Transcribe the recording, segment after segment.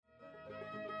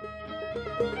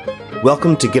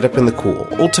Welcome to Get Up in the Cool,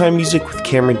 old-time music with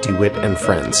Cameron DeWitt and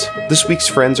friends. This week's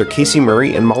friends are Casey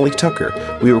Murray and Molly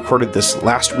Tucker. We recorded this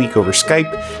last week over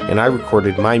Skype, and I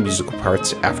recorded my musical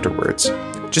parts afterwards.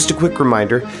 Just a quick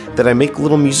reminder that I make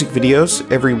little music videos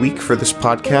every week for this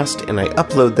podcast, and I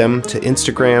upload them to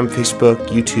Instagram, Facebook,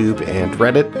 YouTube, and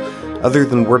Reddit. Other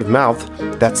than word of mouth,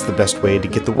 that's the best way to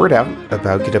get the word out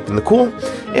about Get Up in the Cool.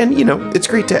 And, it's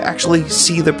great to actually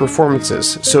see the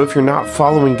performances. So if you're not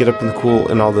following Get Up in the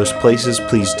Cool in all those places,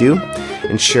 please do,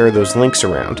 and share those links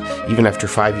around. Even after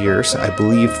 5 years, I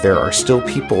believe there are still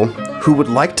people who would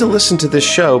like to listen to this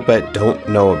show, but don't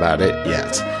know about it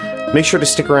yet. Make sure to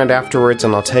stick around afterwards,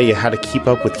 and I'll tell you how to keep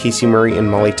up with Casey Murray and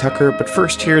Molly Tucker. But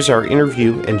first, here's our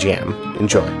interview and jam.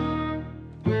 Enjoy.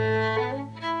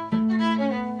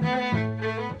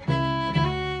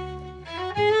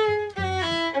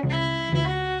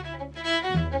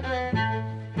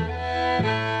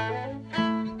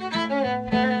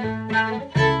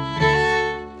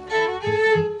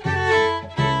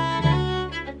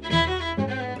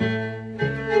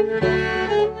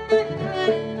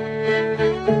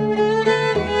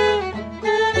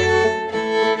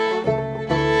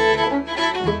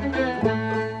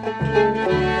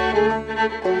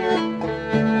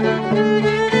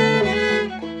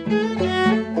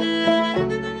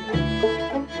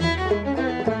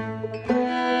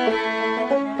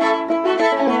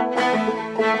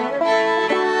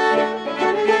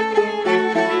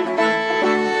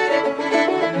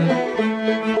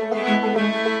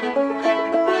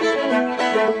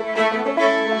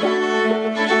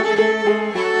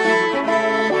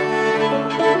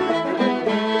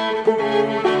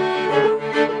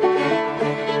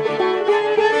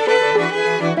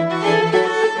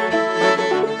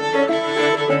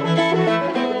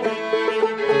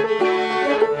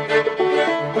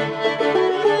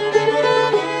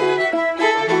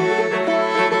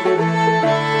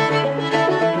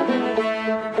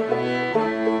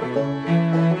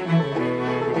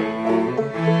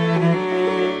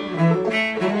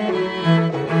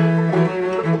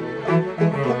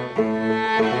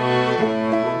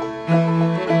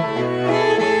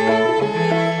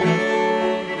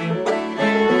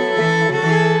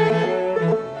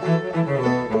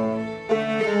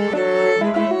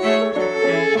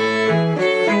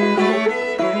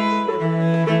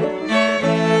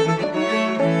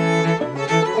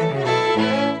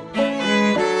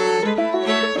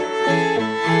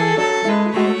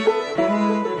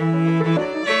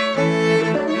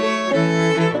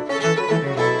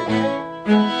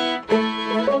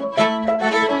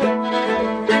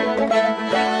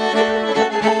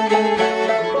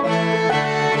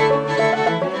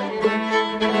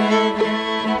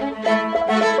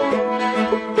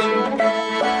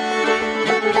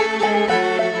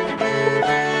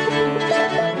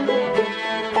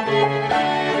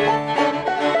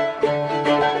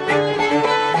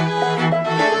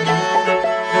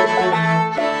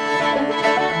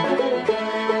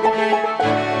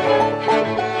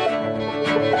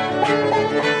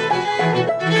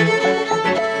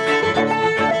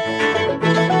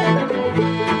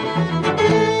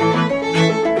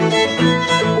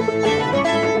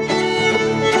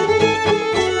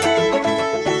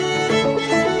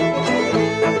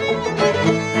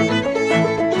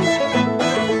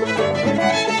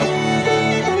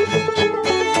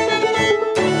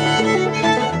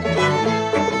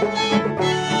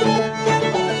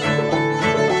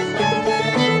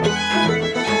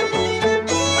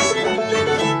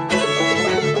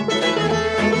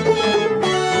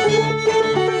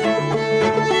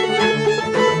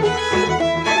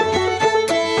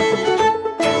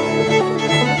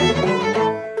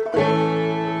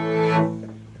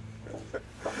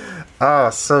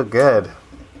 So good.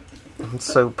 It's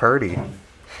so purty.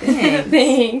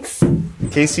 Thanks.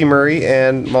 Casey Murray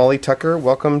and Molly Tucker,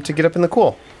 welcome to Get Up in the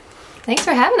Cool. Thanks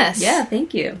for having us. Yeah,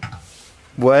 thank you.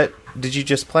 What did you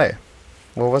just play?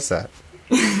 What was that?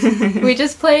 We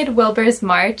just played Wilbur's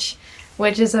March,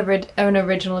 which is an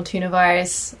original tune of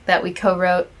ours that we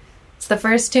co-wrote. It's the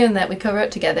first tune that we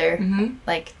co-wrote together,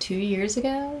 like 2 years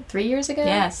ago? 3 years ago?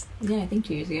 Yes. Yeah, I think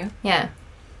 2 years ago. Yeah.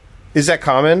 Is that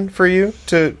common for you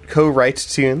to co-write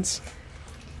tunes?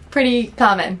 Pretty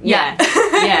common. Yeah.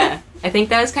 Yeah. I think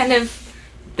that was kind of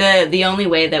the only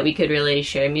way that we could really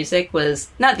share music was,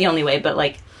 not the only way, but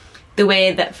like the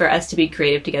way that for us to be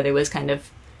creative together was kind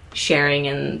of sharing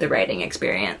in the writing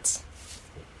experience.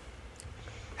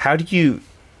 How do you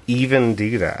even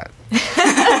do that?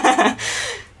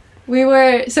 We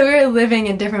were living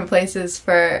in different places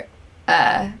for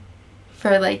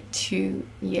like 2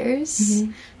 years.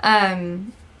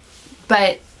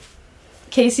 But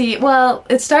Casey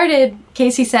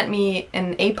sent me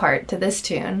an A part to this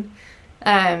tune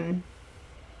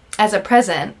as a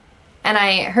present, and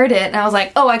I heard it and I was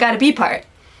like, oh, I got a B part.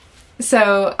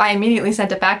 So I immediately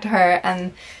sent it back to her,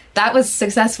 and that was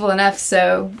successful enough,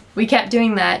 so we kept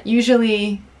doing that.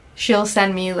 Usually she'll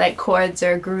send me like chords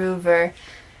or groove or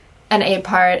an A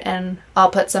part, and I'll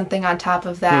put something on top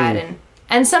of that,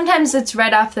 and sometimes it's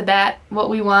right off the bat what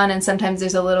we want, and sometimes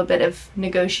there's a little bit of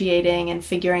negotiating and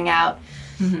figuring out,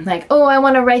 like, oh, I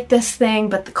want to write this thing,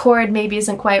 but the chord maybe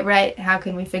isn't quite right. How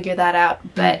can we figure that out?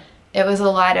 But it was a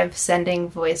lot of sending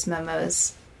voice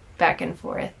memos back and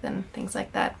forth and things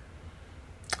like that.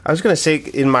 I was going to say,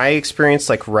 in my experience,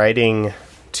 like writing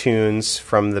tunes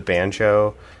from the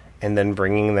banjo and then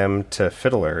bringing them to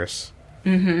fiddlers,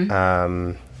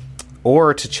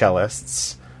 or to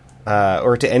cellists,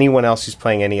 or to anyone else who's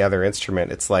playing any other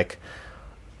instrument, it's like,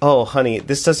 oh, honey,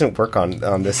 this doesn't work on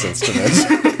this instrument.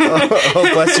 oh,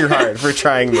 bless your heart for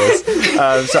trying this.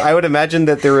 So I would imagine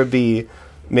that there would be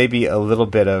maybe a little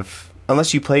bit of,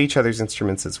 unless you play each other's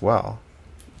instruments as well.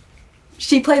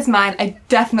 She plays mine. I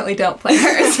definitely don't play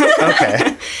hers.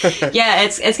 Okay. Yeah,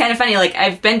 it's kind of funny. Like,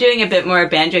 I've been doing a bit more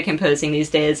banjo composing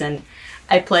these days, and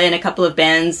I play in a couple of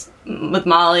bands with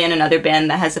Molly and another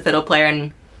band that has a fiddle player,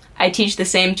 and I teach the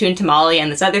same tune to Molly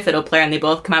and this other fiddle player, and they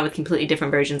both come out with completely different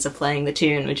versions of playing the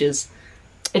tune, which is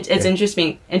it's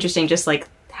interesting just like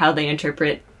how they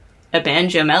interpret a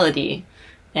banjo melody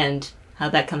and how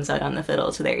that comes out on the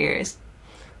fiddle to their ears.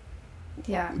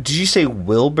 Yeah. Did you say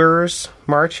Wilbur's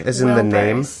March, as in the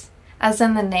name? As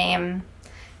in the name.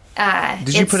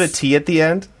 Did you put a T at the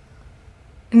end?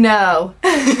 No.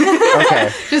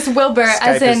 Okay. Just Wilbur, Skype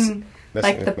as in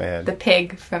like the the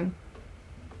pig from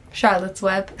Charlotte's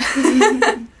Web.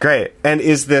 Great. And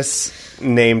is this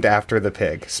named after the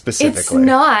pig, specifically? It's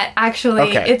not, actually.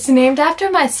 Okay. It's named after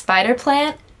my spider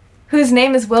plant, whose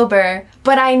name is Wilbur,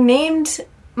 but I named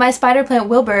my spider plant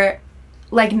Wilbur,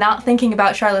 like, not thinking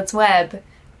about Charlotte's Web,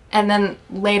 and then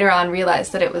later on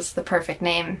realized that it was the perfect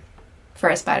name for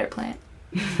a spider plant.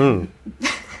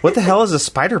 What the hell is a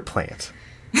spider plant?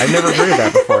 I've never heard of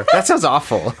that before. That sounds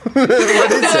awful. What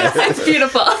is it? It's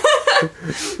beautiful.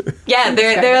 Yeah,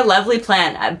 they're a lovely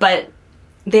plant, but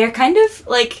they're kind of,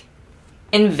 like,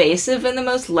 invasive in the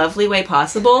most lovely way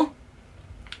possible.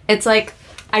 It's like,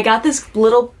 I got this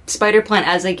little spider plant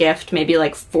as a gift maybe,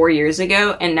 like, 4 years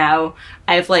ago, and now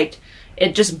I've, like,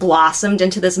 it just blossomed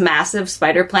into this massive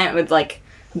spider plant with, like,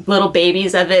 little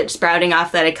babies of it sprouting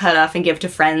off that I cut off and give to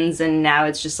friends, and now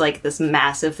it's just, like, this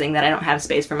massive thing that I don't have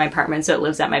space for my apartment, so it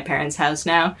lives at my parents' house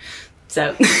now.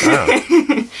 So,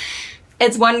 Wow.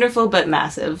 It's wonderful, but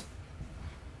massive.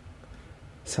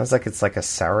 Sounds like it's like a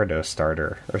sourdough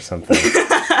starter or something.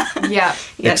 Yeah.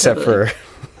 Except totally. for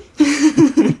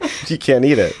you can't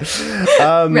eat it.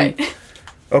 Right.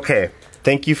 Okay.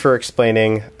 Thank you for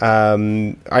explaining. I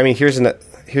mean, here's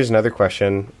another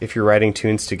question. If you're writing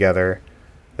tunes together,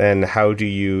 then how do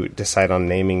you decide on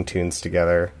naming tunes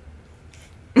together?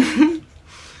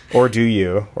 Or do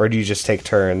you just take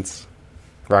turns?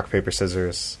 Rock, paper,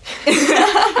 scissors.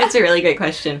 It's a really great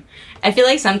question. I feel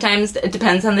like sometimes it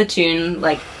depends on the tune.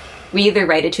 Like, we either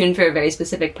write a tune for a very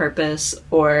specific purpose,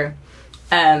 or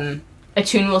a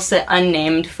tune will sit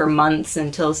unnamed for months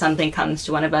until something comes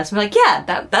to one of us. And we're like,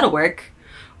 yeah, that'll work.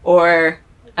 Or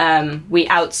we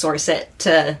outsource it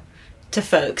to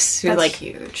folks who are like,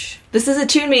 huge. This is a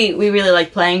tune we really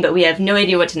like playing, but we have no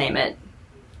idea what to name it.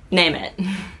 Name it.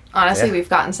 Honestly, Yeah. we've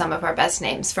gotten some of our best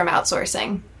names from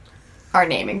outsourcing our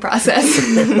naming process.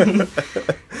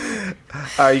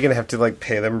 Are you going to have to, like,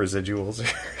 pay them residuals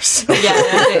or something?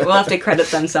 Yeah, we'll have to credit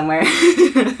them somewhere.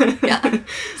 Yeah,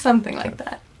 something like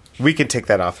that. We can take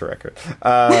that off the record.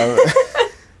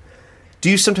 Do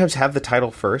you sometimes have the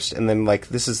title first, and then, like,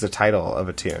 this is the title of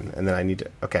a tune, and then I need to...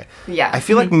 Okay. Yeah. I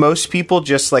feel like most people,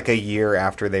 just, like, a year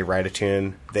after they write a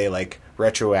tune, they, like,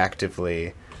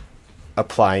 retroactively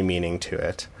apply meaning to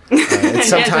it. And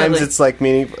sometimes Yeah, totally. it's, like,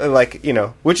 meaning... Like, you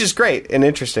know, which is great and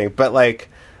interesting, but, like...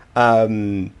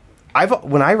 when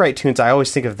I write tunes, I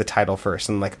always think of the title first,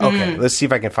 and like, okay, let's see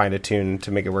if I can find a tune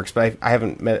to make it work. But I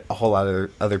haven't met a whole lot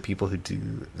of other people who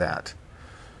do that.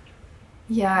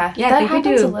 Yeah, Yeah, that I think we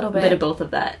happens do a little bit bit. of both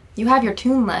of that. You have your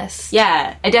tune list.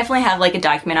 Yeah, I definitely have, like, a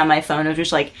document on my phone of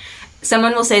just, like,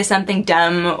 someone will say something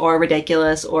dumb or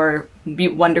ridiculous or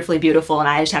wonderfully beautiful, and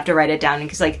I just have to write it down,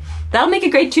 because, like, that'll make a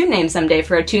great tune name someday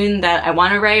for a tune that I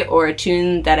want to write, or a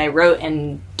tune that I wrote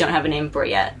and don't have a name for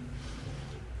yet.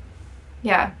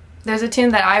 Yeah. There's a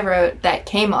tune that I wrote that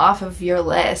came off of your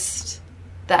list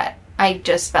that I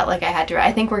just felt like I had to write.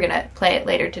 I think we're going to play it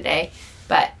later today,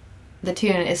 but the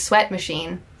tune is Sweat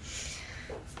Machine.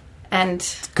 And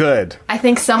Good. I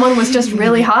think someone was just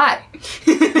really hot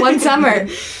one summer.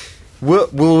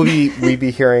 Will we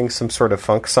be hearing some sort of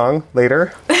funk song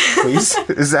later? Please?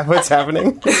 Is that what's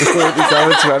happening? Is that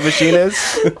what Sweat Machine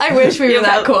is? I wish we were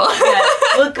that cool.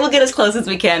 Yeah. We'll get as close as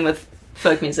we can with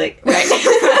folk music. Right.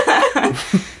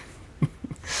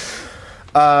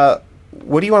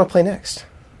 What do you want to play next?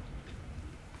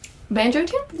 Banjo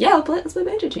tune? Yeah, let's play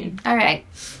banjo tune. All right.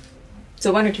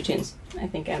 So 1 or 2 tunes. I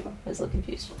think I was a little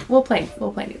confused. We'll play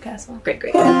Newcastle. Great.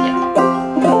 Yeah.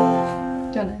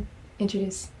 Do you want to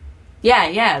introduce?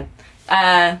 Yeah.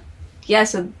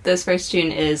 So this first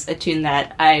tune is a tune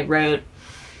that I wrote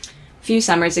a few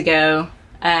summers ago.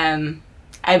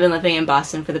 I've been living in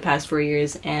Boston for the past 4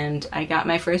 years, and I got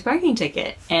my first parking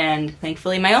ticket, and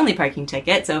thankfully my only parking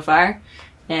ticket so far.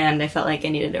 And I felt like I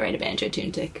needed to write a banjo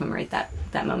tune to commemorate that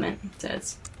moment. So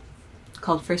it's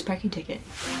called First Parking Ticket.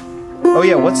 Oh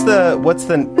yeah, what's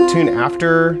the tune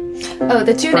after? Oh,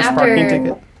 the tune First Parking after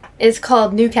Ticket? is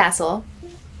called Newcastle.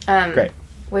 Great.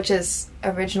 Which is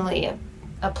originally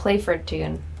a Playford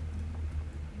tune,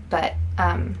 but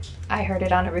I heard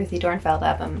it on a Ruthie Dornfeld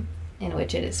album, in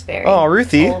which it is very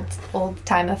Ruthie, old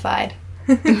timeified.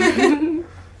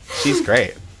 She's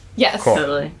great. Yes, Cool.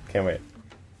 Totally. Can't wait.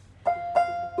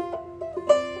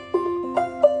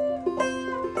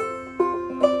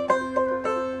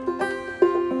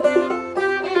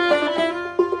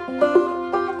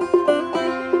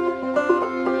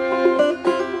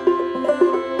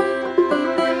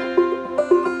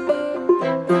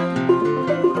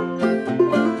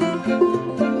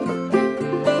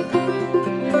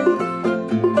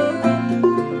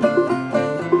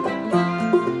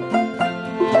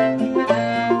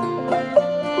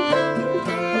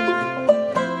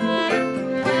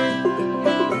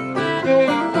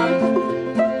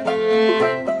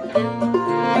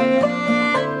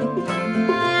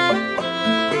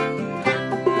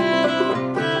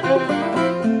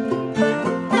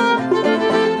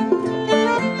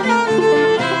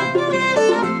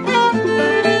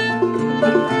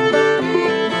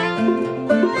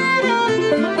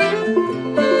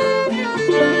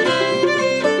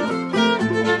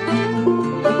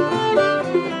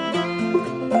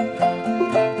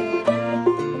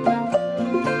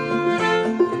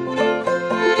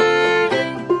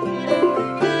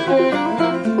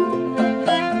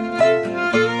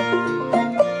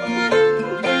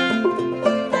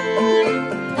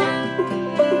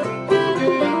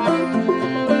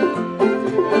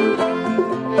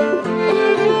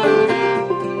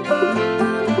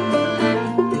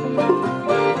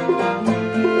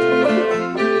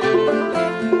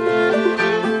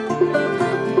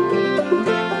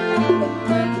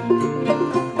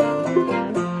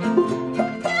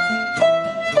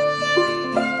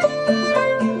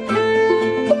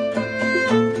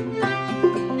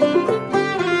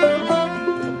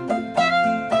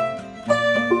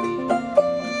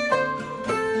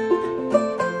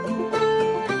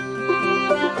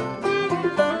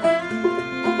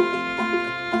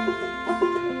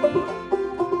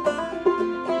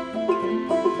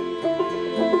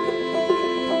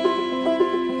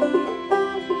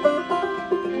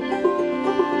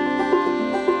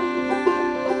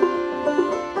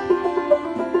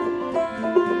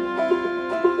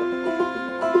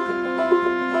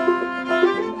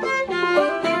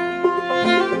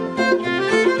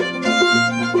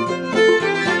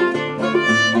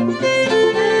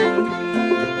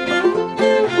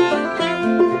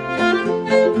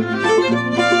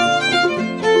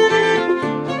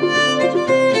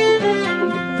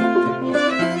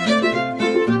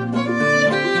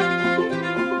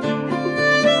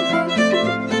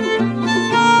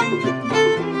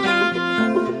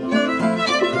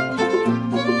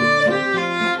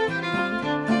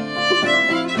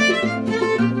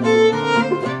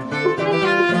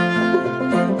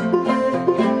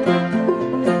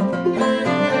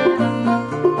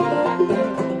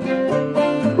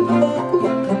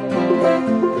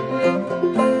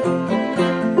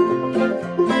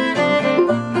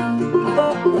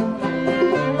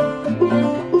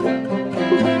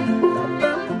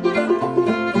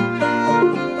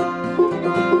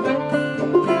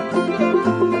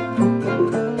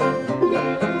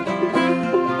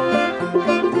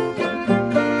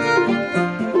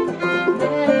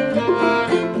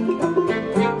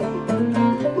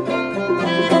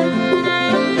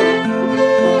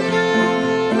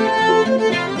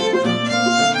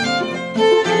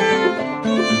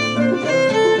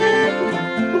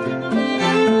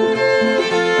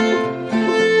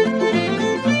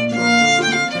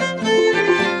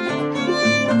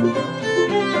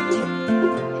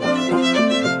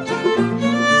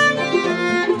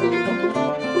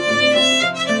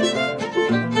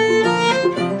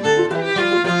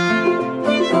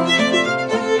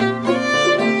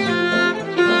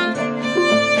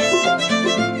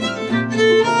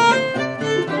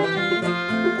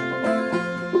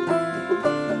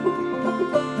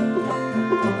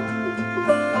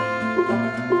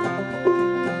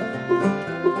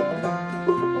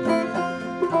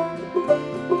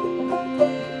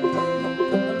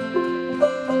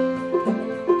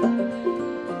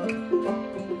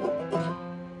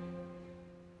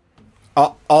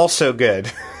 Also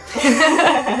good.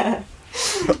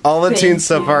 All the tunes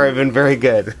so far have been very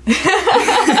good.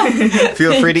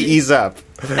 Feel free to ease up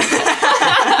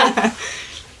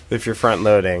if you're front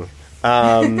loading.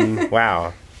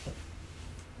 Wow.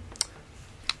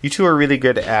 You two are really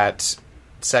good at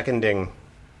seconding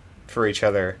for each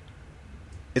other.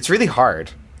 It's really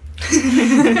hard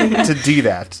to do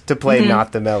that, to play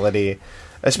not the melody.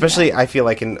 Especially, I feel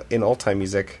like in old time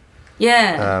music.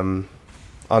 Yeah.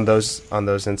 On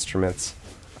those instruments,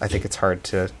 I think it's hard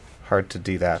to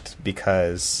do that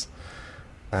because,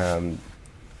 at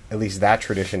least that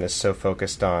tradition is so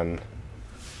focused on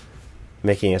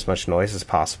making as much noise as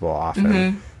possible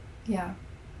often. Yeah.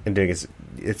 And doing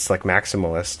it's like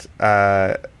maximalist.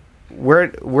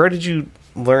 Where did you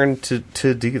learn to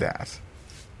do that?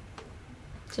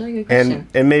 That's a really good question.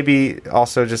 And maybe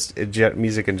also just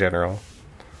music in general.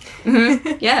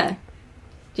 Yeah.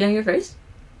 Do you want to go first?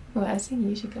 Well, I was thinking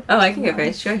you should go first. Oh, I can go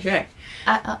first. Sure.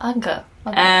 I'll go.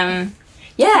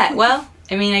 Yeah. Well,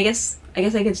 I mean, I guess I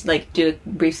could like do a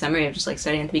brief summary of just like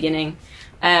starting at the beginning.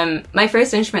 My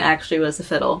first instrument actually was the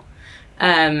fiddle.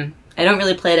 I don't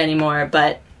really play it anymore,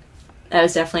 but that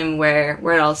was definitely where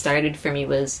it all started for me.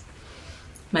 Was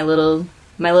my little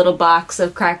box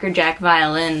of Cracker Jack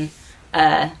violin,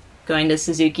 going to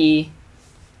Suzuki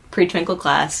pre-twinkle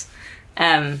class,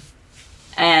 and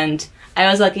I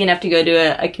was lucky enough to go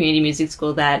to a community music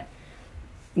school that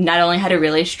not only had a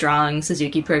really strong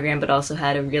Suzuki program, but also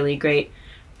had a really great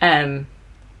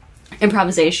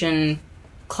improvisation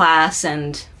class,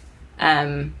 and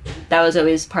that was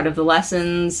always part of the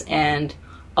lessons, and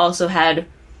also had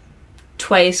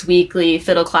twice weekly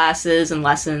fiddle classes and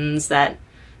lessons that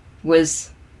was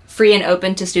free and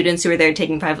open to students who were there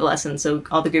taking private lessons. So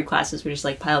all the group classes were just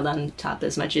like piled on top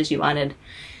as much as you wanted.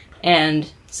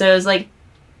 And so it was like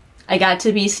I got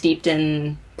to be steeped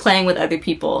in playing with other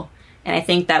people. And I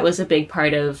think that was a big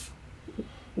part of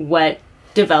what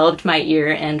developed my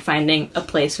ear and finding a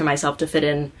place for myself to fit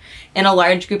in a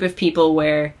large group of people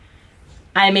where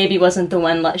I maybe wasn't the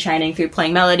one shining through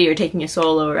playing melody or taking a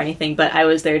solo or anything, but I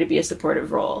was there to be a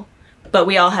supportive role. But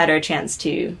we all had our chance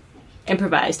to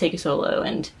improvise, take a solo,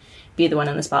 and be the one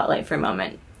in the spotlight for a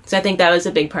moment. So I think that was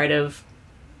a big part of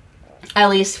at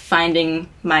least finding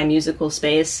my musical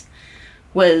space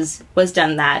was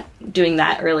doing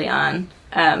that early on.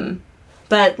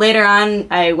 But later on,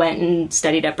 I went and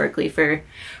studied at Berklee for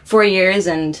 4 years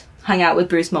and hung out with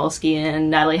Bruce Molsky and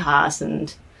Natalie Haas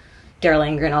and Daryl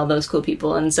Anger and all those cool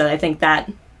people. And so I think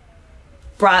that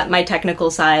brought my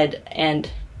technical side and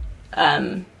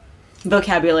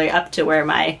vocabulary up to where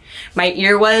my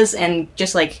ear was, and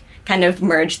just like kind of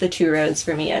merged the two roads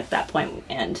for me at that point,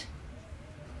 and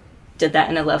did that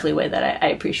in a lovely way that I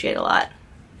appreciate a lot.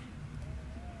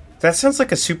 That sounds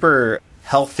like a super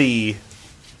healthy,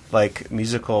 like,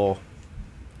 musical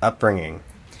upbringing.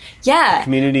 Yeah.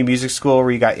 Community music school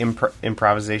where you got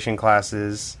improvisation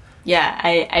classes. Yeah,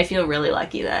 I feel really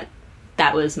lucky that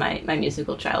was my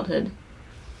musical childhood.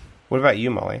 What about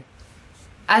you, Molly?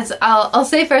 As I'll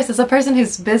say first, as a person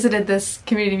who's visited this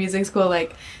community music school,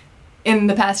 like, in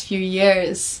the past few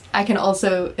years, I can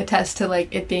also attest to,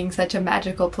 like, it being such a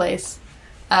magical place.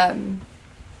 And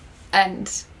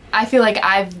I feel like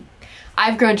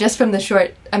I've grown just from the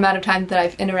short amount of time that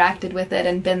I've interacted with it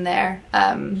and been there,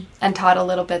 and taught a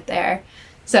little bit there.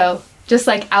 So just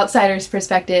like outsider's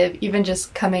perspective, even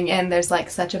just coming in, there's like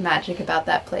such a magic about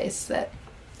that place that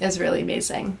is really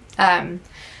amazing.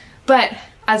 But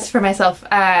as for myself,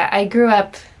 I grew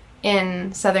up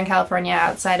in Southern California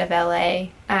outside of LA,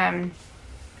 and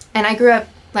I grew up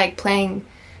like playing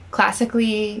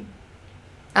classically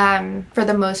for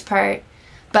the most part.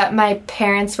 But my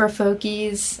parents were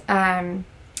folkies, and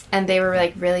they were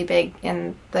like really big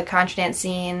in the contra dance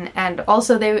scene, and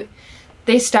also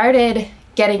they started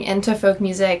getting into folk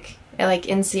music like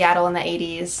in Seattle in the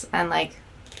 80s, and like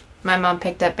my mom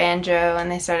picked up banjo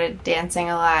and they started dancing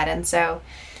a lot, and so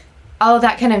all of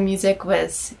that kind of music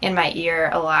was in my ear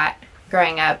a lot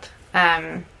growing up.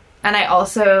 And I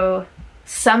also,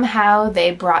 somehow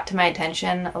they brought to my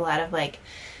attention a lot of like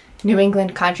New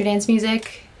England contra dance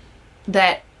music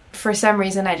that for some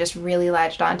reason I just really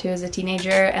latched onto as a teenager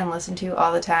and listened to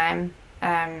all the time.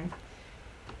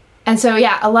 And so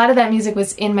yeah, a lot of that music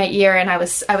was in my ear, and I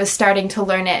was starting to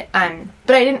learn it,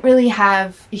 but I didn't really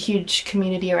have a huge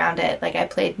community around it. Like I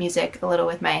played music a little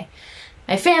with my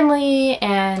family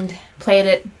and played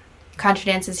at contra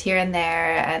dances here and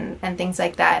there and things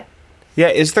like that. Yeah,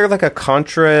 is there like a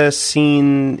contra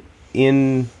scene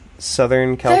in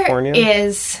Southern California? There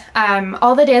is.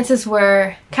 All the dances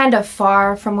were kind of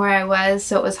far from where I was,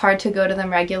 so it was hard to go to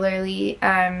them regularly.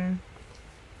 And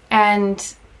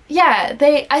Yeah,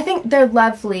 I think they're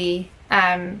lovely,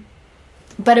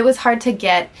 but it was hard to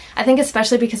get. I think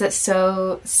especially because it's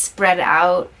so spread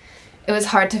out, it was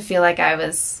hard to feel like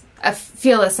I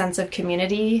feel a sense of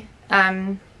community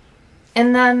in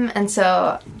them, and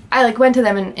so I like went to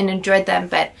them and enjoyed them,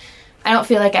 but I don't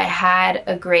feel like I had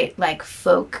a great like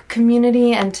folk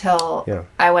community until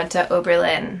I went to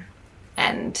Oberlin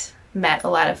and met a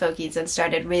lot of folkies and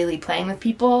started really playing with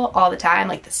people all the time,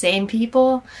 like the same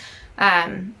people.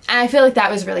 And I feel like that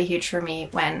was really huge for me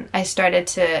when I started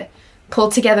to pull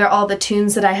together all the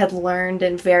tunes that I had learned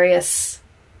in various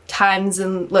times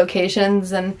and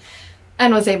locations and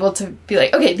was able to be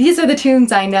like, okay, these are the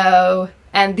tunes I know,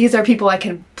 and these are people I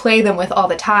can play them with all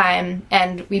the time.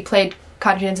 And we played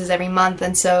conferences every month,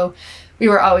 and so we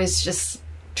were always just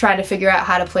trying to figure out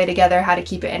how to play together, how to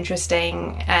keep it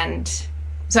interesting. And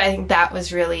so I think that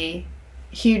was really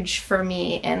huge for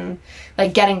me in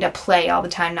like getting to play all the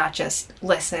time, not just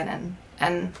listen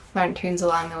and learn tunes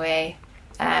along the way.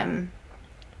 And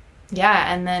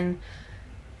then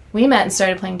we met and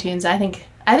started playing tunes. I think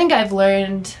I've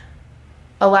learned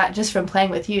a lot just from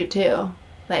playing with you too,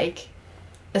 like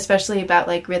especially about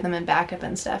like rhythm and backup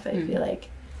and stuff. I feel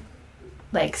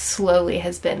like slowly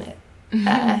has been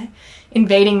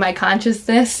invading my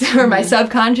consciousness or my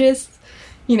subconscious,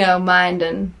 mind,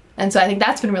 and so I think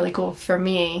that's been really cool for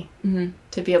me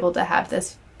to be able to have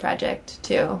this project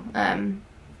too. In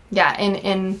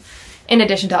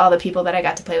addition to all the people that I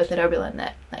got to play with at Oberlin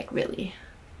that like really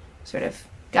sort of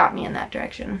got me in that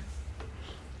direction.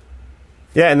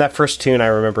 Yeah, and that first tune, I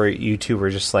remember you two were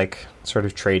just like sort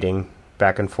of trading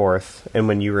back and forth, and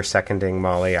when you were seconding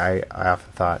Molly, I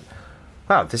often thought,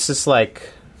 wow, this is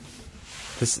like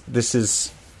this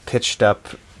is pitched up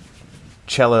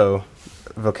cello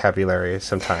vocabulary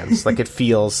sometimes. Like it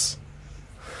feels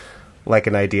like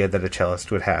an idea that a cellist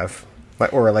would have,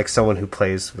 or like someone who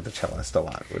plays with a cellist a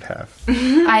lot would have.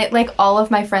 I like all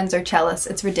of my friends are cellists.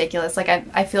 It's ridiculous. Like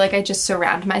I feel like I just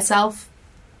surround myself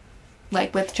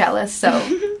like with cellists, so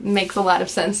it makes a lot of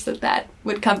sense that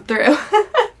would come through.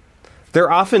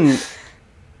 They're often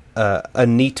a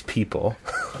neat people.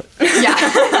 Yeah.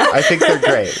 I think they're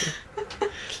great.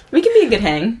 We can be a good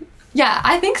hang. Yeah,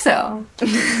 I think so.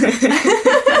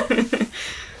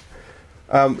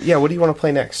 What do you want to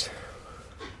play next?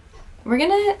 We're going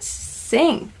to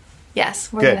sing.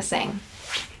 Yes, we're going to sing.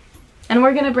 And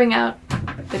we're going to bring out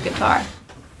the guitar.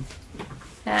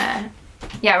 We're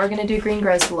going to do Green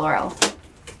Grows the Laurel.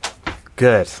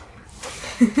 Good.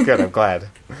 Good, I'm glad.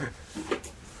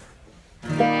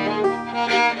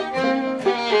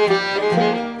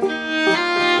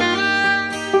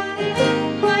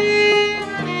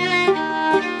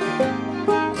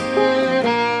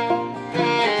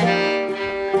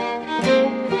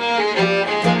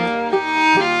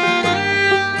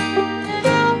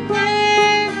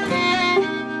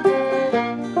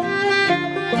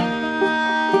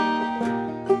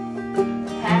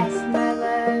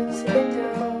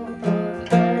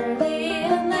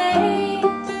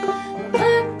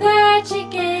 Look that she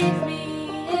gave me,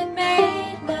 it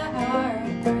made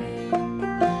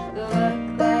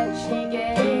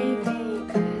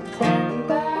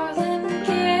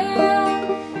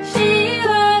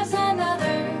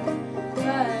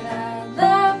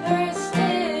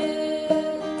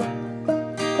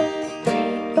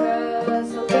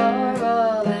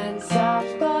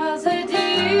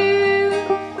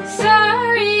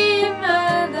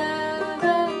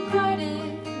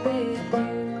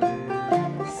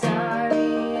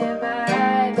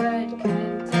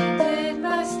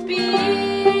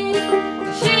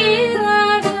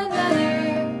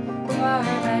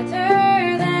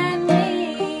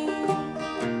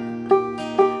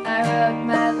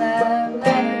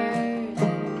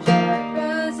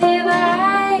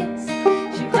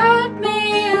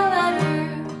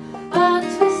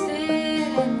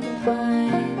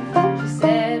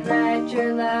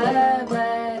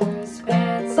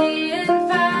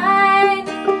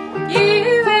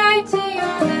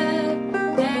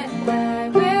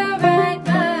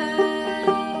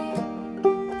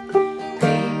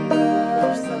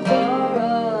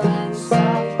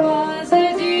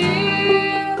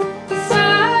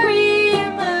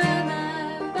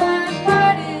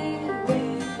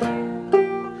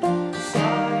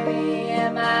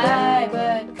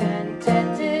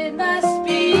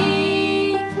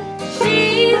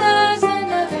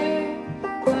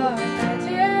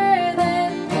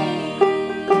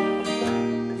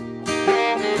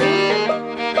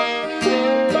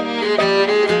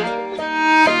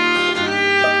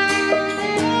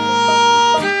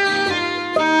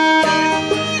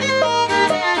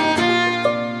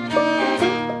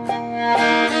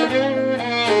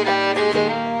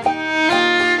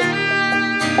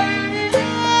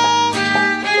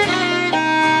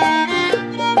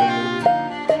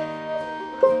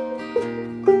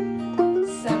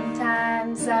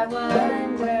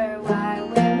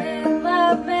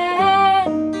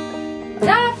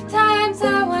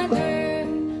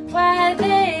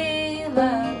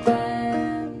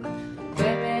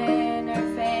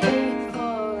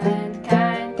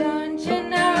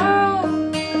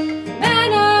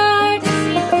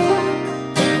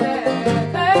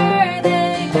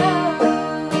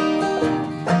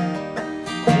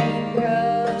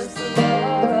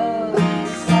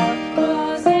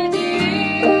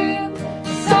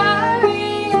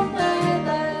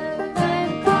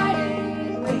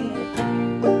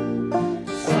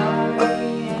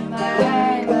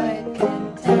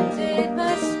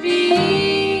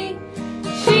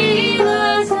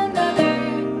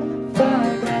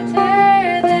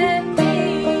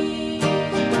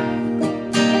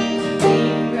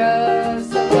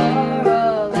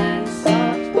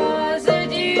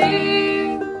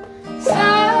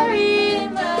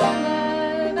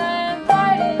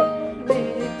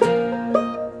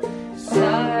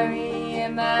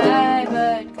I,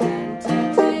 but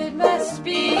contented must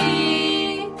be.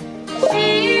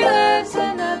 She loves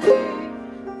another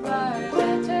far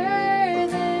better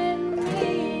than me.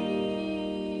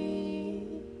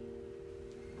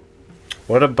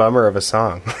 What a bummer of a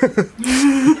song.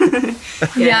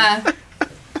 Yeah.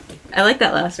 I like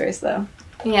that last verse, though.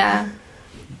 Yeah.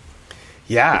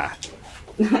 Yeah.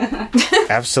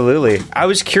 Absolutely. I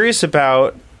was curious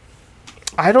about,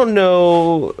 I don't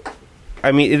know,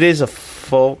 I mean, it is a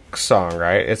folk song,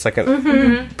 right? It's like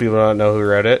people don't know who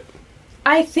wrote it.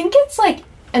 I think it's like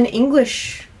an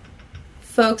English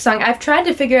folk song. I've tried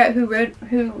to figure out who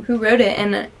wrote it,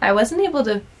 and I wasn't able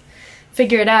to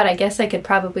figure it out. I guess I could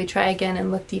probably try again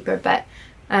and look deeper, but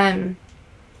I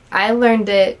learned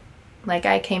it, like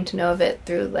I came to know of it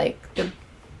through like the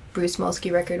Bruce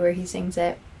Molsky record where he sings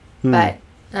it. But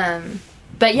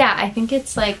yeah, I think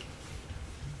it's like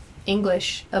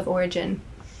English of origin,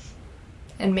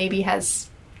 and maybe has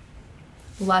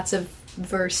lots of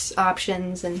verse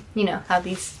options, and you know how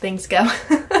these things go.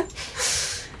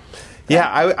 Yeah,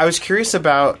 I was curious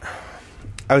about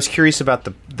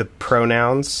the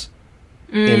pronouns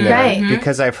in there, Right.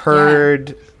 because I've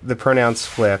heard the pronouns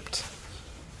flipped,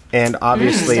 and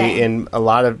obviously in a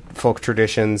lot of folk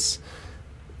traditions,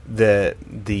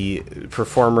 the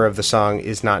performer of the song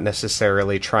is not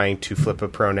necessarily trying to flip a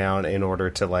pronoun in order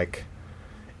to like.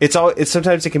 It's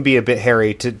sometimes it can be a bit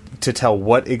hairy to tell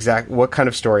what kind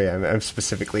of story I'm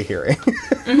specifically hearing.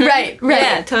 Right.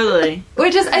 Yeah, totally.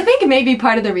 Which is, I think, maybe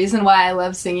part of the reason why I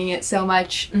love singing it so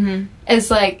much. Is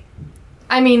like,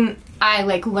 I mean, I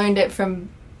like learned it from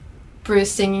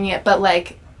Bruce singing it, but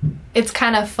like, it's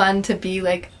kind of fun to be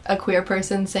like a queer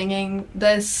person singing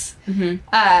this, and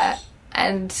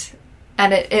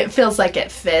it feels like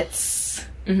it fits.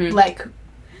 Like,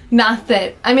 not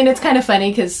that, I mean, it's kind of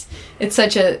funny because it's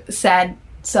such a sad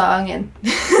song, and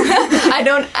I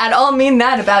don't at all mean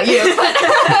that about you,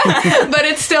 but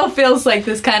it still feels like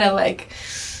this kind of like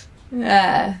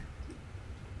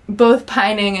both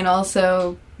pining and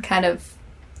also kind of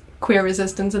queer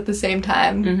resistance at the same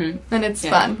time, and it's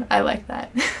fun. I like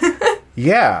that.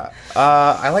 Yeah,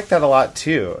 I like that a lot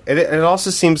too. It also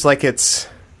seems like it's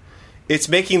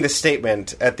making the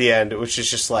statement at the end, which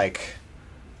is just like,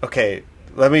 okay,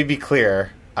 let me be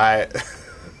clear.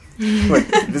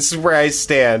 This is where I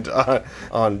stand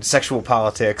on sexual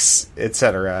politics,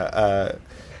 etc.,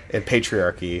 and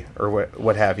patriarchy, or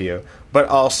what have you. But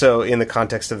also in the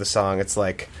context of the song, it's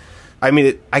like, I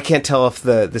mean, I can't tell if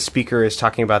the speaker is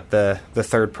talking about the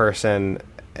third person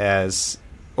as,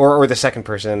 or the second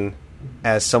person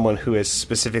as someone who has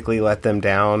specifically let them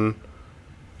down.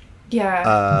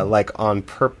 Yeah. Like on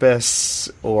purpose,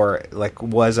 or like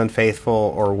was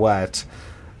unfaithful, or what.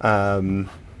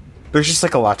 There's just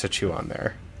like a lot to chew on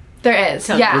there. There is,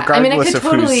 So, yeah. I mean, I Regardless could of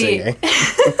totally. who's singing.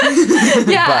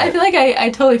 Yeah, But- I feel like I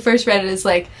totally first read it as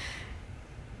like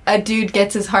a dude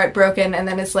gets his heart broken, and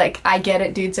then it's like, I get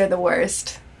it, dudes are the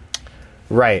worst.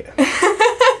 Right.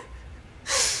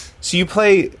 So you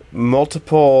play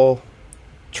multiple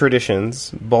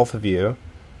traditions, both of you.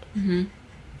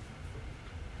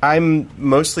 I'm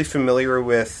mostly familiar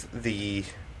with the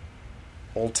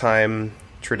old-time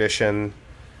tradition,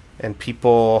 and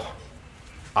people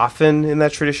often in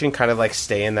that tradition kind of like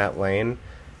stay in that lane,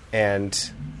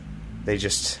 and they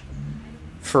just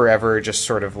forever just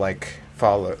sort of like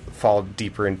fall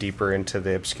deeper and deeper into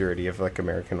the obscurity of like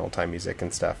American old-time music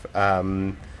and stuff.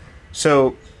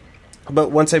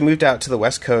 But once I moved out to the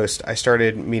West Coast, I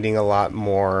started meeting a lot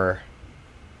more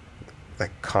like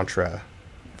contra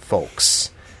folks.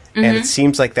 And it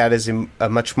seems like that is a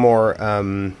much more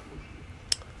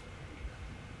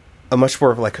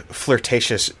like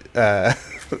flirtatious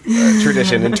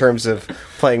tradition in terms of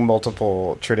playing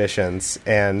multiple traditions.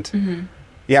 And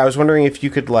yeah, I was wondering if you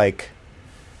could like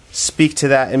speak to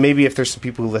that, and maybe if there's some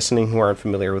people listening who aren't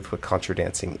familiar with what contra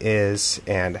dancing is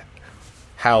and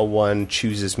how one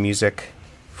chooses music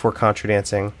for contra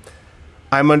dancing.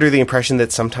 I'm under the impression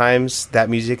that sometimes that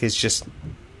music is just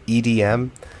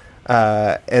EDM.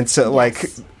 And so like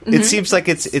it seems like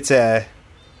it's a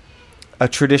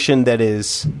tradition that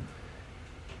is,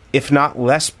 if not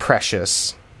less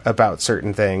precious about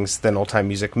certain things than old time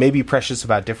music, maybe precious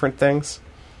about different things.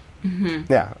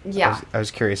 Yeah. I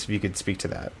was curious if you could speak to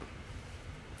that.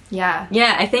 Yeah.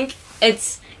 Yeah, I think it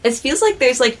feels like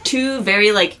there's like two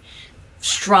very like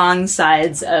strong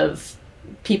sides of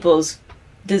people's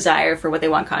desire for what they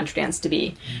want contra dance to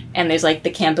be. And there's like the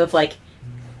camp of like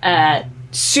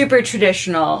super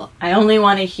traditional, I only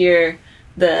want to hear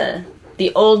the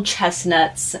old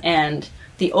chestnuts and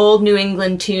the old New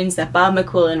England tunes that Bob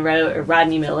McQuillan wrote, or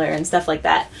Rodney Miller and stuff like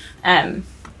that.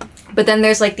 But then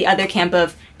there's like the other camp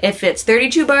of if it's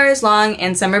 32 bars long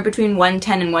and somewhere between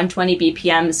 110 and 120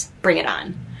 BPMs, bring it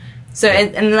on. So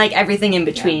and like everything in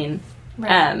between.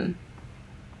 Yeah. Right.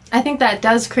 I think that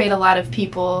does create a lot of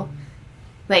people,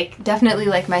 like definitely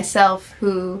like myself,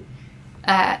 who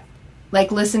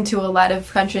like listen to a lot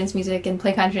of contradance music and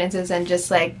play contradances and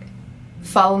just like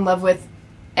fall in love with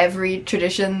every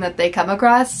tradition that they come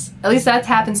across. At least that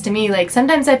happens to me. Like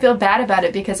sometimes I feel bad about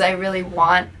it because I really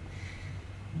want.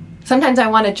 Sometimes I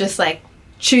want to just like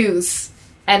choose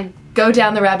and go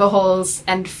down the rabbit holes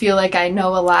and feel like I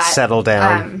know a lot. Settle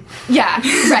down. Yeah,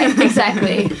 right,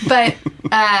 exactly. But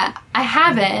I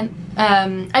haven't.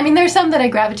 I mean, there's some that I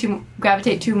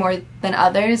gravitate to more than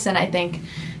others, and I think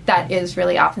that is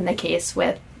really often the case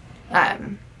with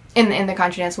in the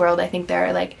contradance world. I think there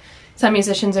are like some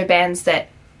musicians or bands that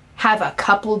have a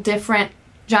couple different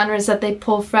genres that they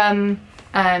pull from,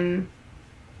 and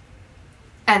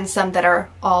some that are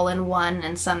all in one,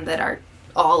 and some that are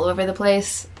all over the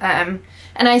place. And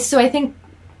I think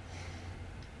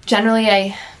generally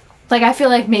I feel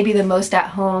like maybe the most at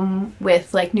home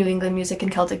with like New England music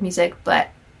and Celtic music, but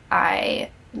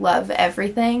I love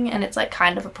everything, and it's like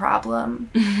kind of a problem.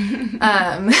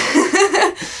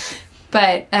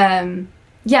 But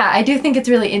yeah, I do think it's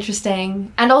really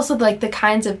interesting, and also like the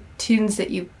kinds of tunes that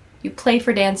you play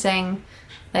for dancing,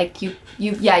 like you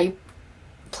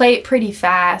play it pretty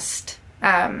fast,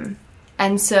 and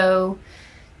so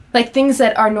like things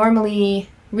that are normally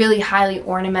really highly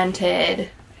ornamented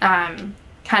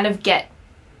kind of get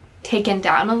taken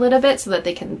down a little bit so that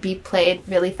they can be played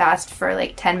really fast for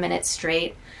like 10 minutes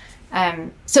straight.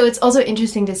 So it's also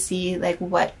interesting to see like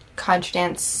what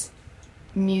contradance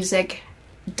music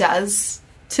does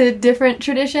to different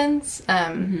traditions.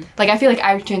 Like I feel like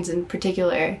Irish tunes in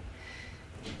particular,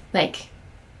 like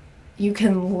you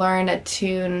can learn a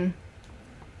tune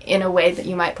in a way that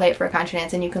you might play it for a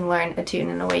contradance, and you can learn a tune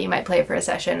in a way you might play it for a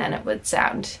session, and it would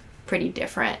sound pretty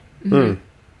different.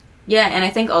 Yeah, and I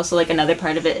think also like another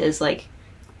part of it is like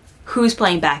who's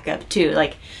playing backup too.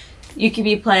 Like you could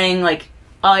be playing like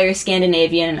all your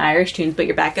Scandinavian and Irish tunes, but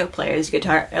your backup player is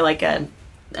guitar, or like an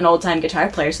old time guitar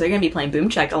player, so they're gonna be playing boom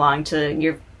check along to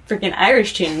your freaking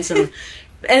Irish tunes, and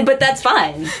but that's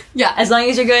fine. Yeah, as long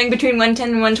as you're going between 110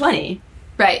 and 120.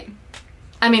 Right.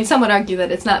 I mean, some would argue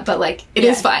that it's not, but like it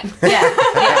is fine. Yeah.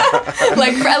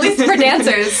 Like at least for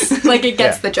dancers, like it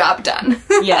gets the job done.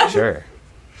 Yeah, sure.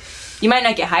 You might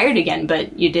not get hired again,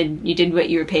 but you did what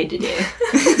you were paid to do.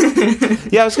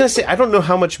 Yeah, I was gonna say I don't know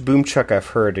how much boom chuck I've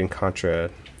heard in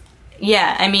contra.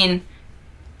 Yeah, I mean,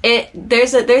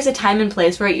 there's a time and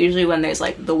place for it. Usually when there's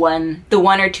like the one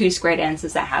or two square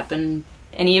dances that happen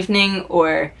an evening,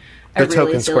 or a the really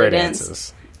token silly square dance.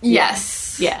 dances.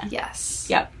 Yes. Yeah. Yes.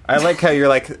 Yep. I like how you're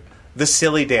like the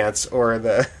silly dance or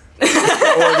the or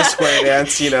the square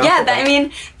dance. You know. Yeah, I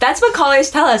mean that's what callers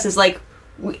tell us is like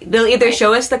they'll either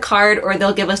show us the card or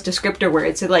they'll give us descriptor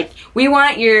words. So like we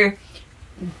want your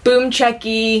boom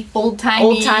checky old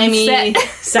timey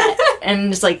set,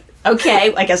 and it's like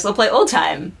okay, I guess they'll play old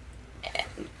time.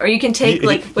 Or you can take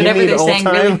like whatever they're saying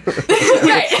really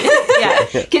right. Yeah.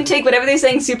 You can take whatever they're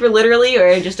saying super literally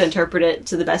or just interpret it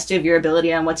to the best of your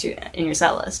ability on what's in your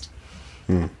set list.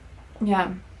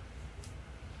 Yeah.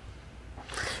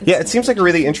 Yeah, it seems like a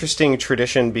really interesting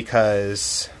tradition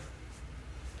because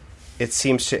it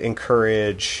seems to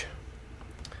encourage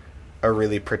a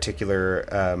really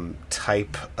particular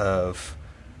type of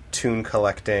tune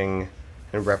collecting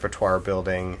and repertoire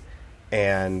building,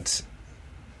 and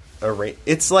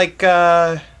it's like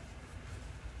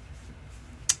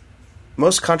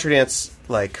most contradance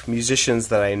like musicians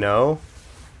that I know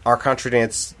are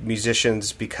contradance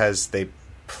musicians because they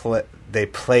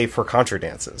play for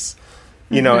contradances,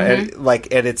 you know, and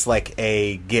it's like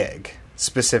a gig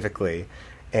specifically,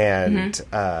 and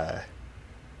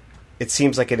it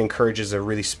seems like it encourages a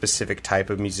really specific type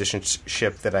of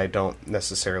musicianship that I don't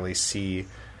necessarily see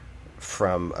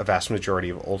from a vast majority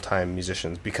of old-time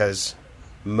musicians, because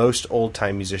most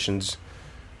old-time musicians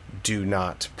do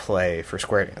not play for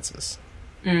square dances.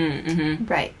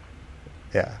 Right.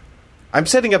 Yeah. I'm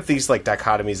setting up these like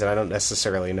dichotomies, and I don't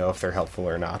necessarily know if they're helpful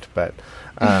or not, but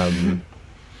I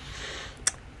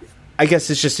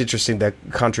guess it's just interesting that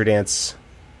contradance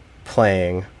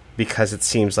playing, because it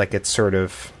seems like it's sort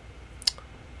of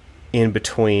in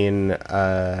between.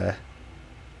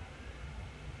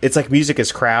 It's like music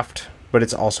is craft, but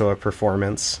it's also a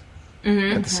performance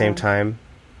at the same time.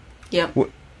 Yep.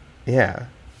 Yeah.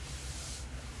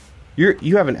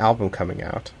 You have an album coming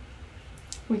out.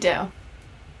 We do.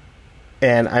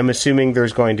 And I'm assuming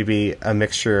there's going to be a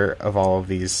mixture of all of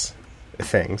these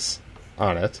things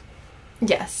on it.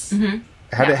 Yes.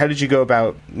 How did you go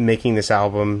about making this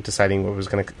album, deciding what was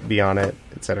going to be on it,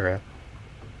 etc.?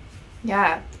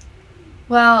 Yeah.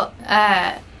 Well,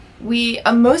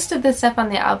 most of the stuff on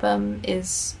the album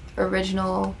is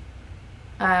original,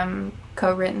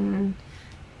 co-written,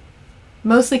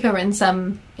 mostly co-written,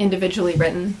 some individually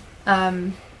written,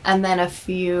 and then a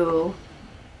few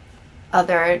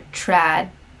other trad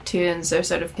tunes or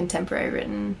sort of contemporary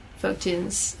written folk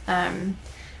tunes. And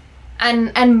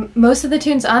most of the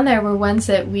tunes on there were ones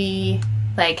that we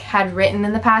had written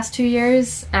in the past 2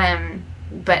 years,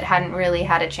 but hadn't really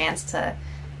had a chance to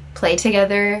play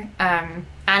together. And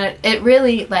it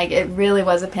really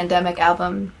was a pandemic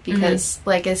album because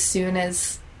as soon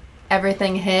as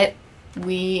everything hit,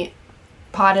 we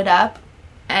potted up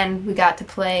and we got to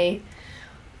play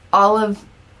all of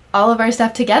our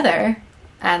stuff together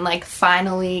and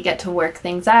finally get to work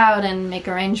things out and make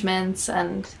arrangements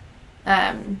and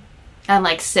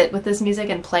sit with this music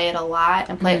and play it a lot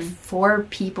and play it for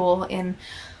people in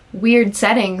weird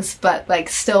settings, but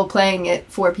still playing it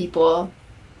for people.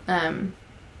 It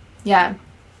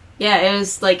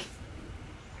was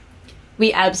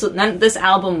this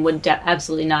album would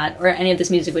absolutely not, or any of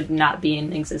this music would not be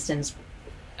in existence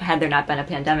had there not been a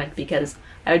pandemic, because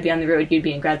I would be on the road, you'd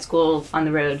be in grad school on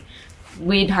the road,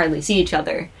 we'd hardly see each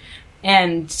other,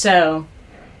 and so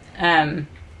we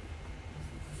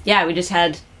just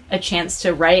had a chance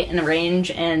to write and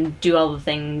arrange and do all the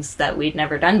things that we'd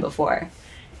never done before.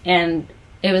 And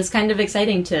it was kind of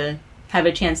exciting to have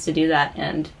a chance to do that.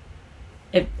 And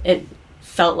it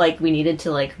felt like we needed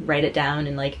to write it down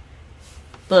and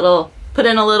put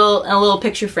in a little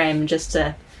picture frame just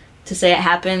to say it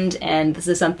happened. And this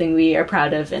is something we are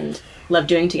proud of and love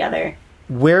doing together.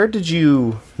 Where did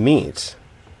you meet?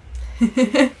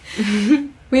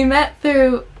 We met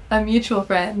through a mutual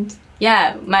friend.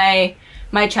 Yeah, my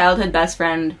childhood best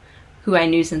friend, who I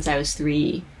knew since I was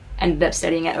 3, ended up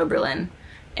studying at Oberlin.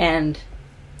 And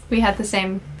we had the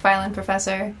same violin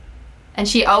professor. And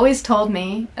she always told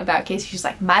me about Casey. She's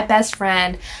like, my best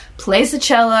friend plays the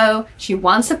cello. She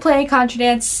wants to play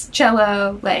contradance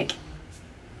cello.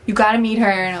 You gotta meet her.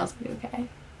 And I was like, okay.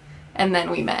 And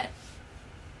then we met.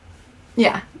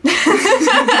 Yeah.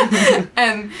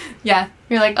 And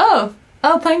you're like, oh,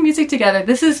 playing music together.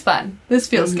 This is fun. This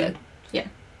feels good. Yeah.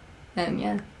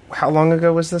 And How long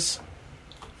ago was this?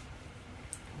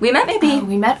 We met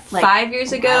we met 5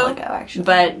 years ago. A while ago, actually.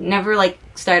 But never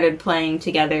started playing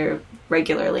together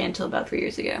regularly until about 3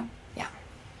 years ago. Yeah.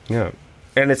 Yeah.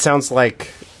 And it sounds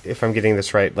like, if I'm getting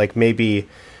this right, maybe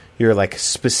your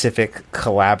specific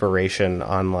collaboration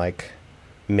on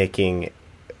making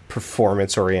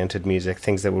performance-oriented music,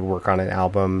 things that would work on an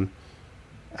album,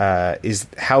 is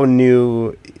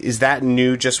that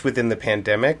new just within the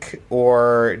pandemic,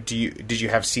 or did you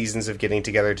have seasons of getting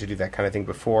together to do that kind of thing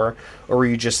before, or were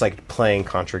you just playing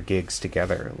contra gigs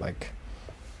together?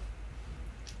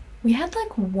 We had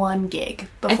one gig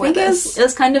before I think this. It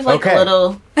was kind of a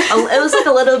little. It was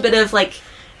a little bit of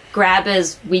grab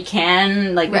as we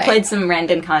can. We played some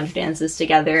random contra dances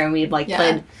together, and we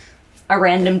played a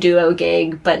random duo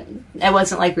gig, but it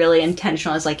wasn't really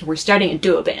intentional as we're starting a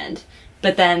duo band.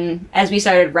 But then as we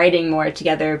started writing more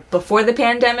together before the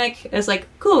pandemic, it was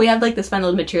cool, we have this fun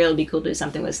little material, it'd be cool to do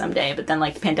something with someday. But then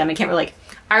the pandemic came, we're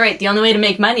all right, the only way to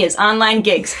make money is online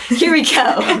gigs. Here we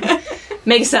go.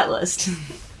 Make a set list.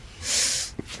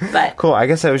 But cool. I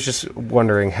guess I was just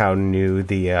wondering how new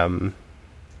the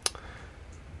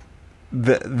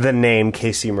name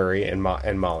Casey Murray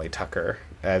and Molly Tucker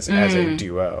as a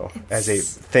duo, as a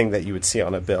thing that you would see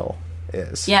on a bill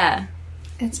is. Yeah.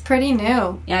 It's pretty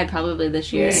new. Yeah, probably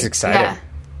this year. It's exciting.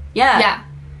 Yeah.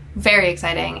 Very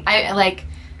exciting.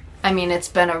 I mean, it's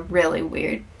been a really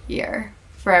weird year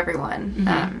for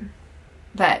everyone.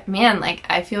 But man,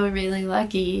 I feel really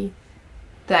lucky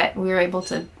that we were able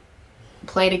to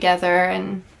play together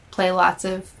and play lots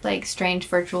of strange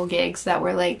virtual gigs that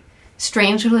were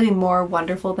strangely more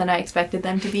wonderful than I expected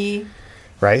them to be.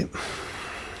 Right?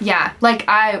 Yeah.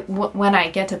 When I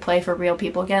get to play for real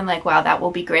people again, wow, that will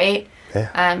be great.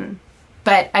 Yeah.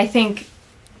 But I think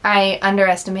I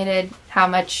underestimated how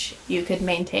much you could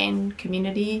maintain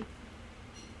community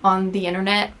on the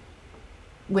internet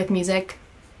with music.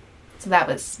 So that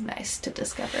was nice to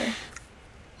discover.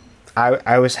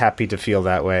 I was happy to feel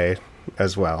that way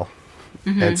as well.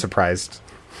 And surprised.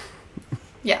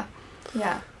 Yeah.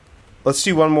 Yeah. Let's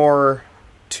do one more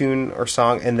tune or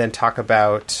song and then talk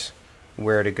about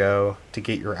where to go to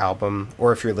get your album,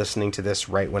 or if you're listening to this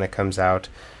right when it comes out,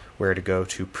 where to go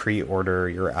to pre-order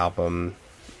your album,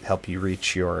 help you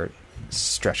reach your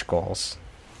stretch goals.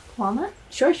 Walnut?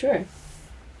 Sure.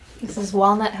 This is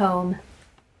Walnut Home.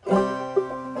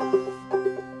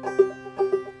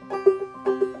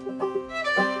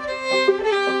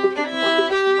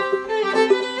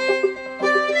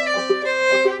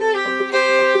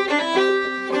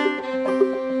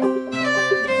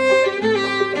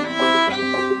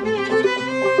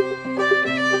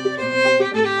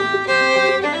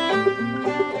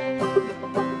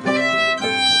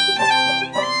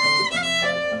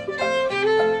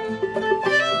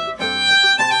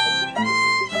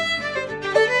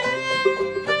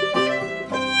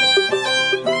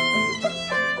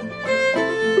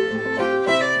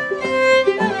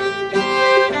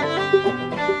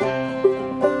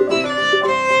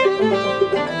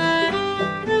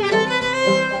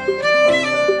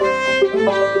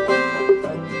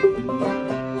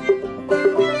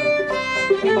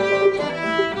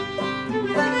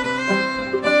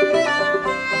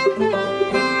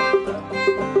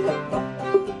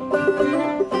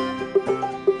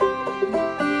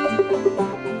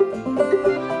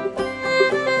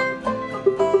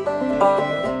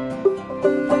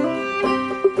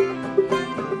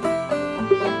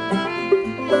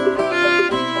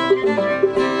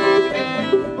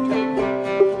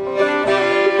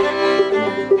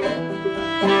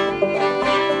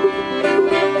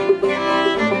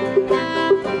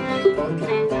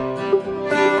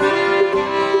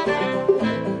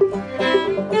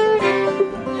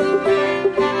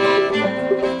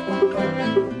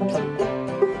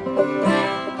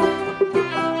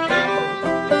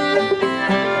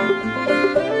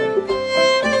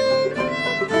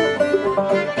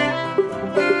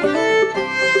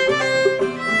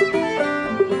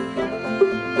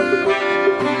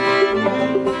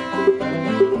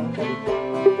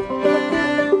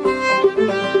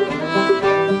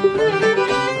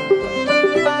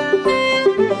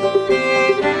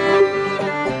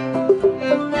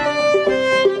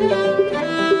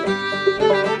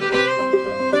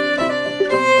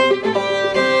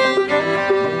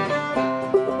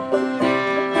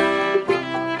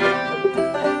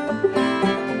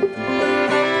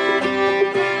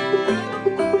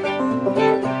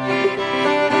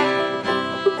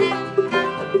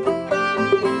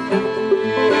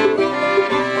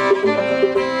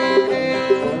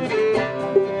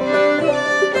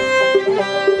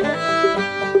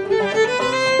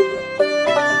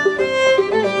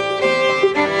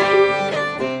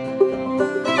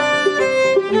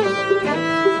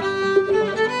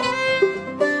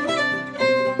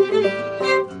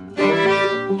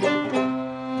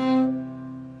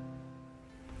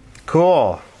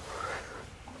 Cool.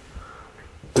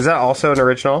 Is that also an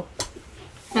original?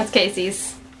 That's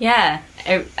Casey's. Yeah,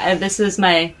 this is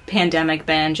my pandemic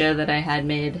banjo that I had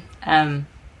made,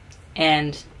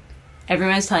 and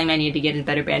everyone was telling me I need to get a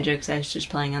better banjo because I was just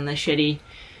playing on the shitty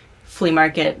flea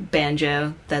market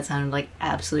banjo that sounded like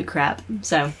absolute crap.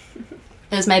 So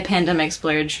it was my pandemic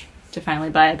splurge to finally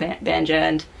buy a banjo,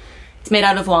 and it's made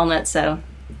out of walnut, so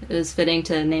it was fitting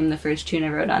to name the first tune I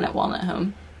wrote on it Walnut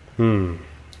Home.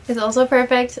 It's also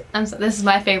perfect. This is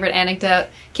my favorite anecdote.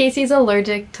 Casey's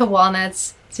allergic to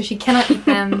walnuts, so she cannot eat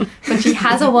them, but she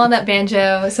has a walnut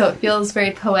banjo, so it feels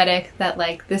very poetic that,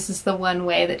 like, this is the one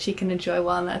way that she can enjoy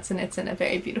walnuts, and it's in a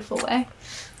very beautiful way.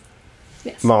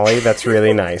 Yes. Molly, that's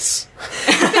really nice.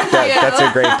 That's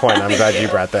a great point. I'm glad you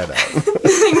brought that up.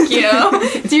 Thank you.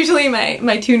 It's usually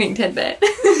my tuning tidbit.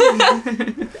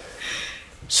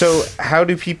 So, how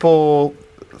do people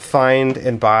find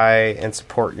and buy and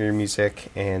support your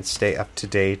music and stay up to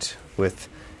date with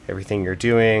everything you're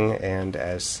doing, and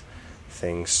as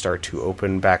things start to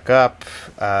open back up,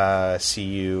 see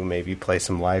you maybe play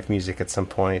some live music at some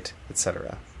point,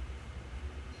 etc.?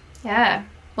 Yeah.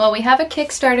 Well, we have a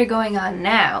Kickstarter going on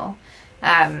now,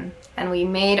 and we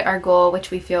made our goal,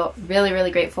 which we feel really, really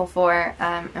grateful for,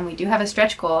 and we do have a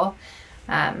stretch goal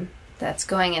that's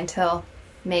going until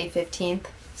May 15th,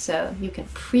 so you can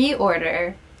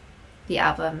pre-order the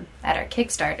album at our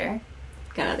Kickstarter.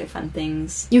 Got other fun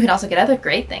things. You can also get other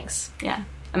great things. Yeah.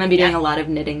 I'm going to be doing a lot of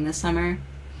knitting this summer.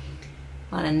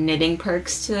 A lot of knitting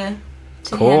perks to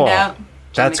hand out.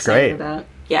 That's great. About.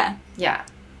 Yeah. Yeah.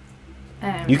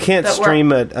 You can't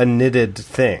stream a knitted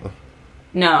thing.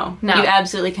 No. You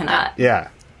absolutely cannot. Yeah.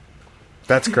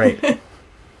 That's great.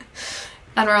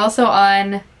 And we're also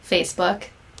on Facebook.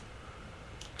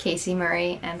 Casey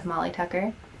Murray and Molly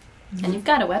Tucker. And you've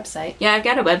got a website. Yeah, I've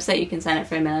got a website. You can sign up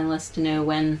for a mailing list to know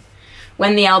when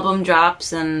the album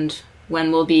drops and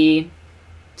when we'll be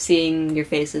seeing your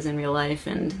faces in real life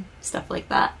and stuff like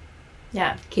that.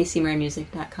 Yeah.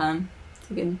 CaseyMurrayMusic.com.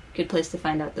 It's a good place to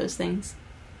find out those things.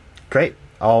 Great.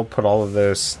 I'll put all of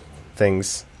those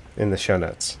things in the show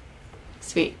notes.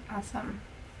 Sweet. Awesome.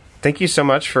 Thank you so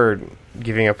much for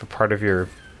giving up a part of your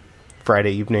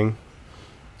Friday evening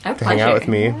Our to pleasure. hang out with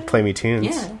me, play me tunes.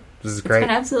 Yeah. This is great. It's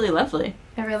been absolutely lovely.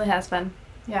 It really has been.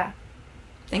 Yeah.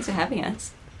 Thanks for having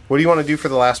us. What do you want to do for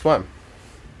the last one?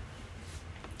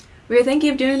 We were thinking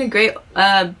of doing a great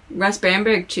Russ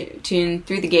Bamberg tune,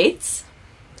 Through the Gates.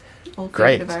 Old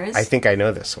Great. favorite of ours. I think I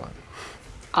know this one.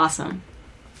 Awesome.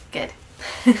 Good.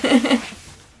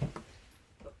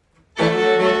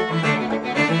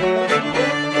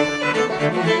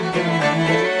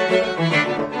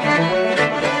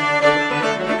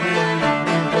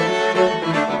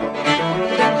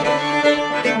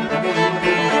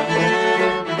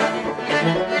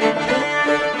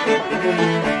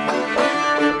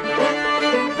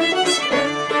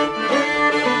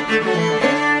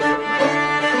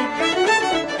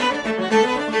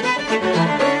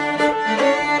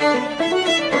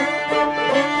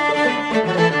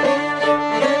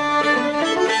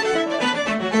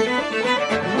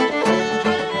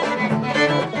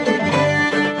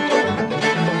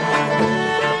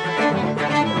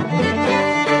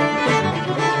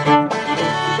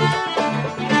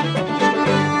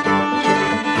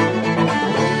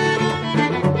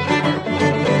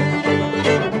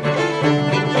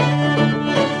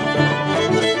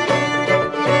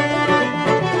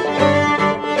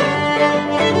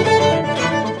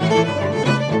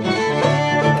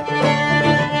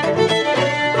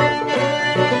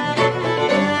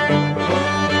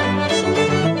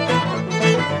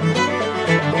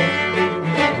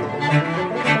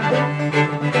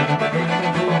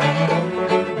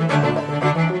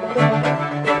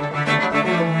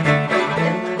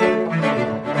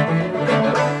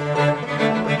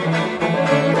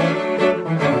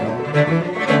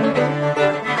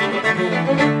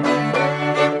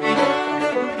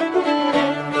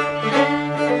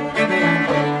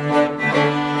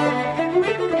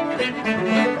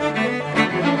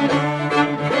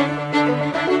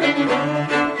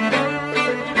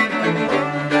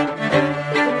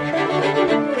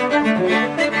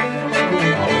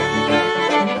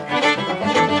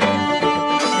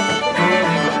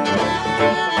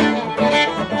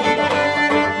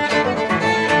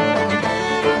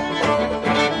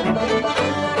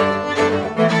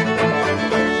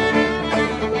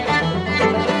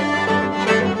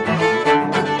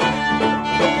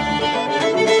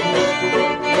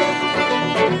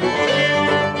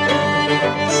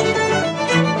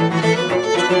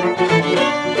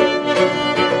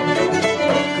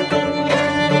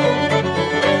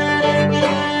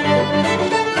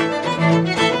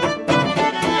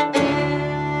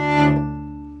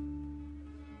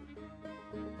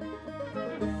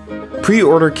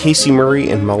 order Casey Murray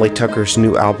and Molly Tucker's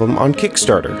new album on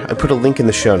Kickstarter. I put a link in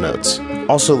the show notes.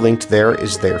 Also linked there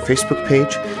is their Facebook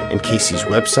page and Casey's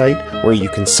website, where you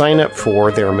can sign up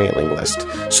for their mailing list.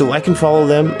 So like and follow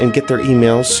them and get their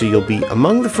emails so you'll be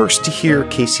among the first to hear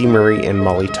Casey Murray and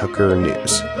Molly Tucker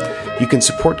news. You can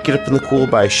support Get Up in the Cool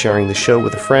by sharing the show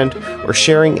with a friend, or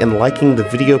sharing and liking the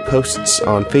video posts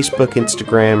on Facebook,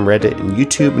 Instagram, Reddit, and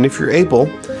YouTube. And if you're able,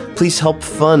 please help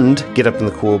fund Get Up in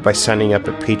the Cool by signing up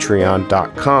at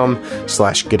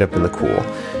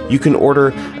patreon.com/getupinthecool. You can order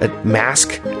a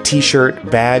mask, t-shirt,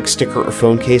 bag, sticker, or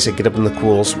phone case at Get Up in the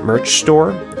Cool's merch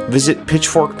store. Visit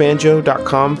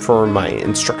pitchforkbanjo.com for my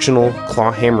instructional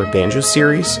clawhammer banjo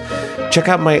series. Check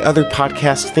out my other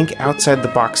podcast, Think Outside the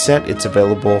Box Set. It's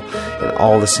available in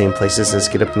all the same places as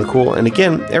Get Up in the Cool. And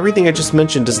again, everything I just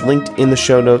mentioned is linked in the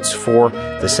show notes for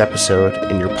this episode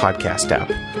in your podcast app.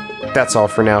 That's all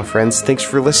for now, friends. Thanks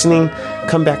for listening.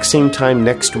 Come back same time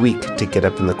next week to Get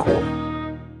Up in the Cool.